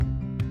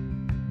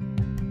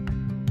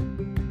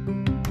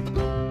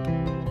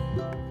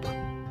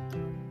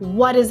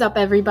What is up,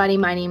 everybody?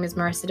 My name is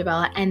Marissa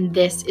DeBella, and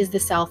this is the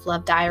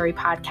Self-Love Diary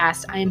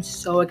podcast. I am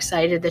so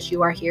excited that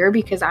you are here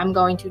because I'm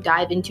going to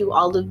dive into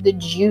all of the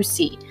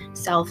juicy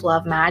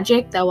self-love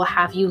magic that will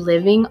have you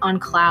living on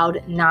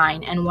cloud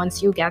 9. And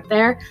once you get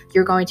there,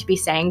 you're going to be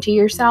saying to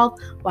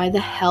yourself, why the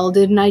hell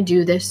didn't I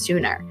do this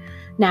sooner?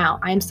 Now,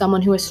 I am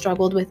someone who has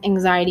struggled with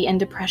anxiety and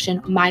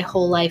depression my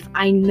whole life.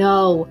 I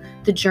know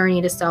the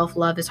journey to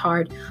self-love is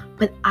hard,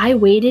 but I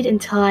waited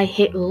until I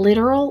hit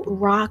literal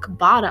rock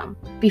bottom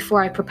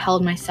before I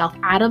propelled myself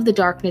out of the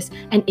darkness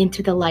and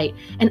into the light.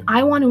 And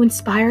I want to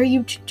inspire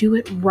you to do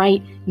it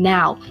right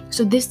now.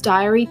 So this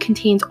diary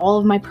contains all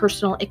of my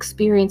personal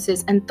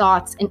experiences and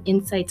thoughts and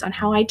insights on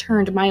how I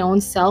turned my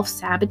own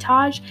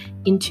self-sabotage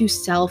into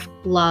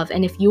self-love.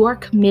 And if you are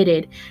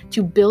committed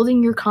to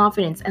building your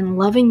confidence and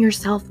loving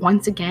yourself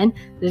once again,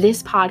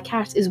 this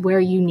podcast is where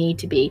you need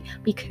to be,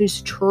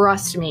 because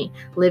trust me,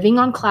 living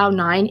on cloud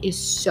 9 is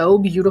so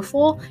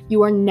beautiful.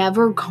 You are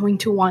never going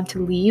to want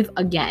to leave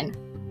again.